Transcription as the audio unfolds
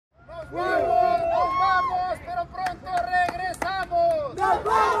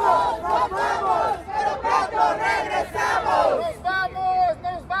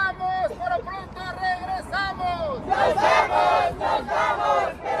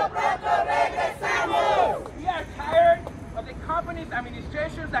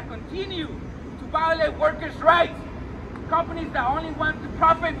violate workers' rights. Companies that only want to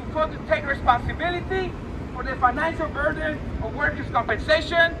profit before to take responsibility for the financial burden of workers'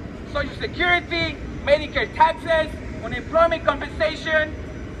 compensation, Social Security, Medicare taxes, unemployment compensation,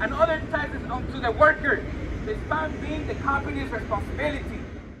 and other taxes onto the worker, despite being the company's responsibility.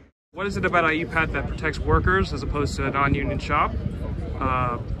 What is it about IUPAT that protects workers as opposed to a non-union shop?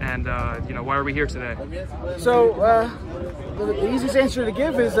 You know, why are we here today? So the easiest answer to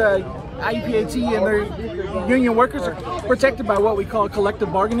give is IUPAT and their union workers are protected by what we call a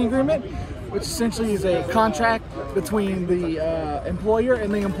collective bargaining agreement, which essentially is a contract between the employer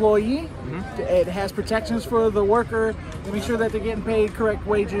and the employee. It has protections for the worker to make sure that they're getting paid correct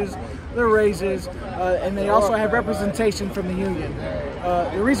wages, their raises, and they also have representation from the union.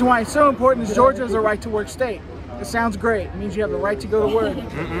 The reason why it's so important is Georgia is a right-to-work state. It sounds great. It means you have the right to go to work.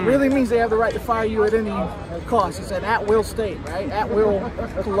 It really means they have the right to fire you at any cost. It's an at-will state, right? At-will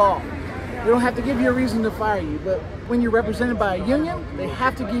law. They don't have to give you a reason to fire you, but when you're represented by a union, they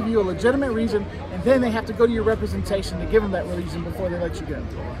have to give you a legitimate reason, and then they have to go to your representation to give them that reason before they let you go.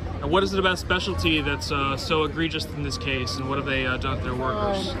 And what is it about specialty that's so egregious in this case, and what have they done to their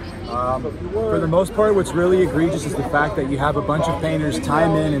workers? For the most part, what's really egregious is the fact that you have a bunch of painters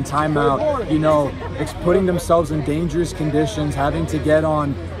time in and time out, you know, putting themselves in dangerous conditions, having to get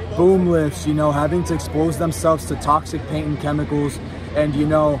on boom lifts, you know, having to expose themselves to toxic paint and chemicals. And you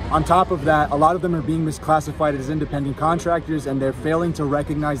know, on top of that, a lot of them are being misclassified as independent contractors, and they're failing to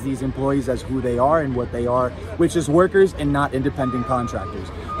recognize these employees as who they are and what they are, which is workers and not independent contractors.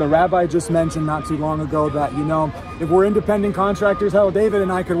 The rabbi just mentioned not too long ago that, you know, if we're independent contractors, hell, David and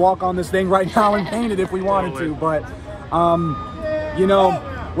I could walk on this thing right now and paint it if we wanted to. But, you know,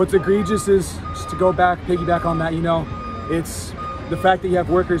 what's egregious is, just to go back, piggyback on that, you know, it's the fact that you have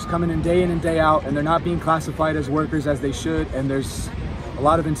workers coming in and day out, and they're not being classified as workers as they should, and there's a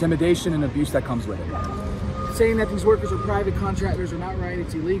lot of intimidation and abuse that comes with it. Saying that these workers are private contractors are not right.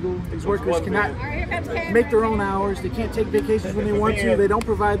 It's illegal. These workers cannot make their own hours. They can't take vacations when they want to. They don't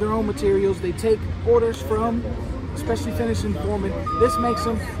provide their own materials. They take orders from especially finishing foremen. This makes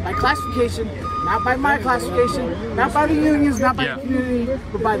them, by classification, not by my classification, not by the unions, not by the community,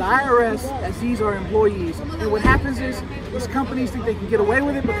 but by the IRS, as these are employees. And what happens is, these companies think they can get away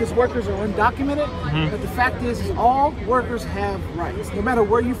with it because workers are undocumented, but the fact is all workers have rights. No matter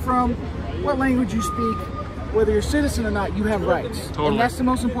where you're from, what language you speak, whether you're a citizen or not, you have rights. And that's the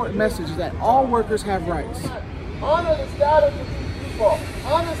most important message, is that all workers have rights. Honor the status of these people.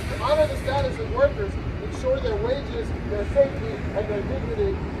 Honor the status of workers. Ensure their wages, their safety, and their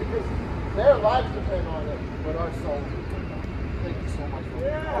dignity, because their lives depend on it, but our souls. Thank you so much for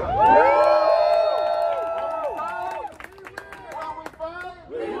that.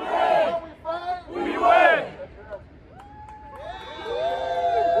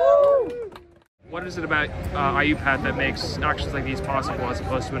 What is it about IUPAT that makes actions like these possible as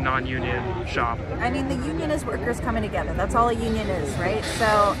opposed to a non-union shop? I mean, the union is workers coming together. That's all a union is, right?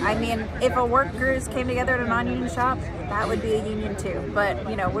 So, I mean, if a workers came together at a non-union shop, that would be a union too. But,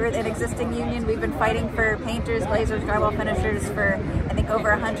 you know, we're an existing union. We've been fighting for painters, glazers, drywall finishers for, I think, over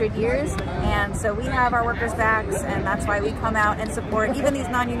 100 years. And so we have our workers' backs, and that's why we come out and support even these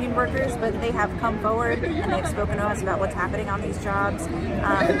non-union workers, but they have come forward and they've spoken to us about what's happening on these jobs.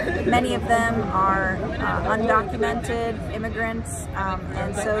 Many of them are undocumented immigrants,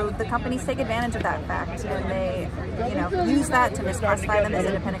 and so the companies take advantage of that fact, and they, you know, use that to misclassify them as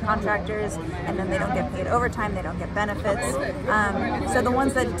independent contractors, and then they don't get paid overtime, they don't get benefits. So the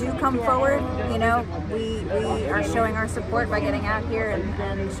ones that do come forward, you know, we are showing our support by getting out here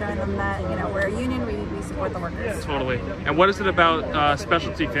and showing them that, you know, we're a union, we support the workers. Totally. And what is it about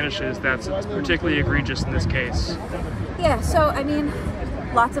specialty finishes that's particularly egregious in this case? Yeah, so I mean,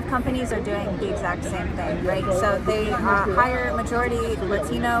 lots of companies are doing the exact same thing, right? So they hire majority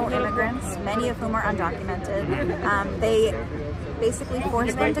Latino immigrants, many of whom are undocumented. They basically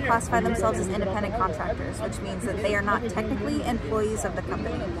force them to classify themselves as independent contractors, which means that they are not technically employees of the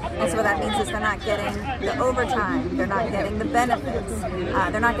company. And so what that means is they're not getting the overtime, they're not getting the benefits,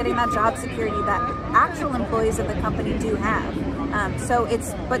 they're not getting that job security that actual employees of the company do have.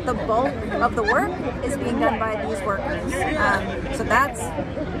 But the bulk of the work is being done by these workers. So that's,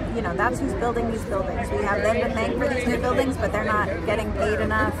 you know, that's who's building these buildings. We have them to thank for these new buildings, but they're not getting paid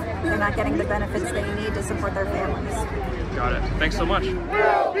enough. They're not getting the benefits they need to support their families. Got it. Thanks so much.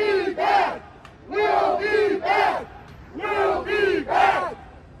 We'll be back! We'll